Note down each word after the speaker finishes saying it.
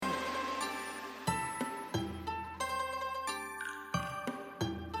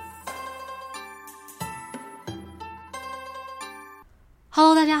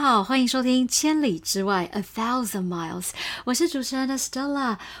Hello， 大家好，欢迎收听千里之外 A Thousand Miles， 我是主持人的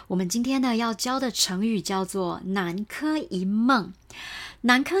Stella。我们今天呢要教的成语叫做南柯一梦。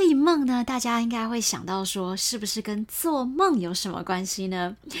南柯一梦呢，大家应该会想到说，是不是跟做梦有什么关系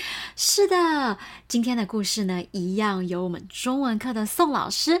呢？是的，今天的故事呢，一样由我们中文课的宋老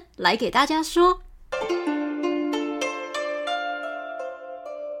师来给大家说。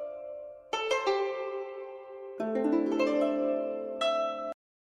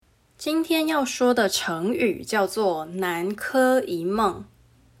今天要说的成语叫做南柯一梦。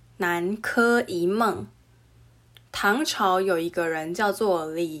南柯一梦。唐朝有一个人叫做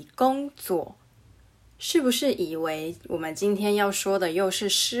李公佐，是不是以为我们今天要说的又是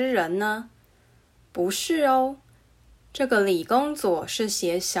诗人呢？不是哦，这个李公佐是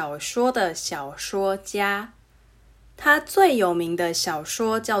写小说的小说家，他最有名的小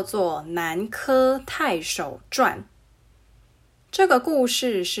说叫做《南柯太守传》。这个故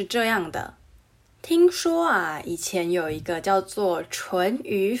事是这样的，听说以前有一个叫做淳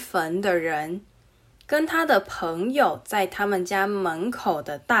于棼的人，跟他的朋友在他们家门口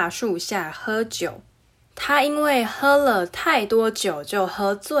的大树下喝酒。他因为喝了太多酒就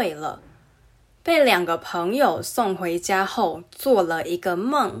喝醉了，被两个朋友送回家后做了一个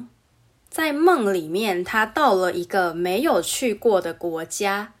梦。在梦里面，他到了一个没有去过的国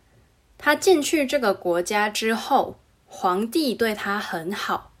家。他进去这个国家之后，皇帝对他很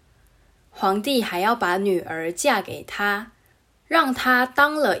好，皇帝还要把女儿嫁给他，让他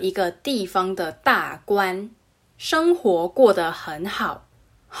当了一个地方的大官，生活过得很好。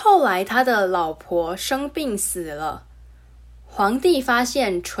后来他的老婆生病死了，皇帝发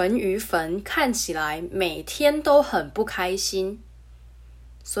现淳于棼看起来每天都很不开心，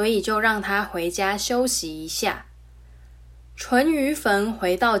所以就让他回家休息一下。淳于棼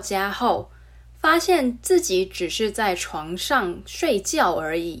回到家后，发现自己只是在床上睡觉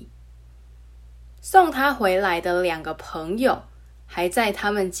而已。送他回来的两个朋友还在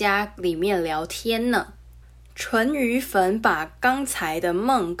他们家里面聊天呢。淳于棼把刚才的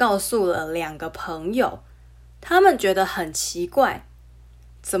梦告诉了两个朋友，他们觉得很奇怪，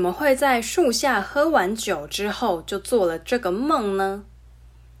怎么会在树下喝完酒之后就做了这个梦呢？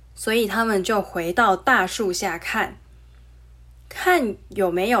所以他们就回到大树下看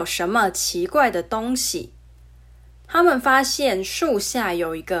有没有什么奇怪的东西。他们发现树下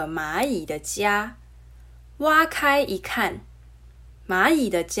有一个蚂蚁的家，挖开一看，蚂蚁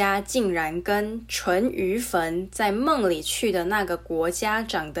的家竟然跟淳于棼在梦里去的那个国家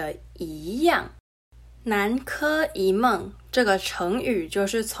长得一样。南柯一梦这个成语就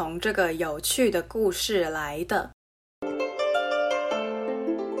是从这个有趣的故事来的。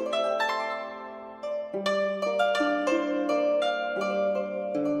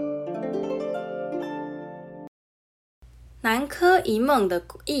南柯一梦的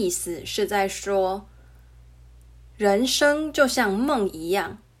意思是在说，人生就像梦一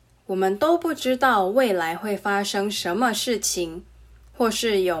样，我们都不知道未来会发生什么事情，或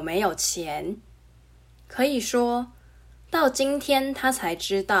是有没有钱。可以说，到今天他才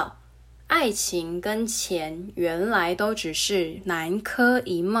知道，爱情跟钱原来都只是南柯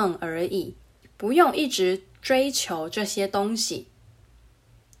一梦而已，不用一直追求这些东西。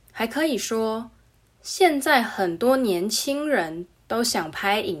还可以说，现在很多年轻人都想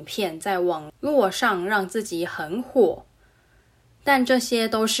拍影片在网络上让自己很火，但这些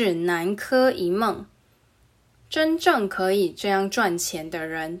都是南柯一梦。真正可以这样赚钱的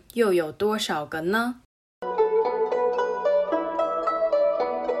人又有多少个呢？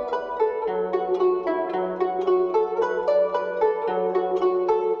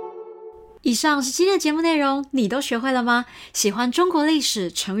以上是今天的节目内容，你都学会了吗？喜欢中国历史、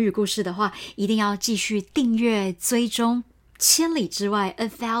成语故事的话，一定要继续订阅追踪千里之外 A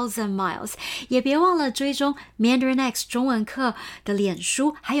Thousand Miles， 也别忘了追踪 Mandarin X 中文课的脸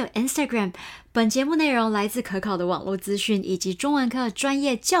书还有 Instagram。 本节目内容来自可考的网络资讯以及中文课专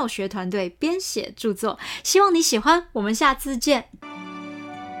业教学团队编写著作，希望你喜欢，我们下次见。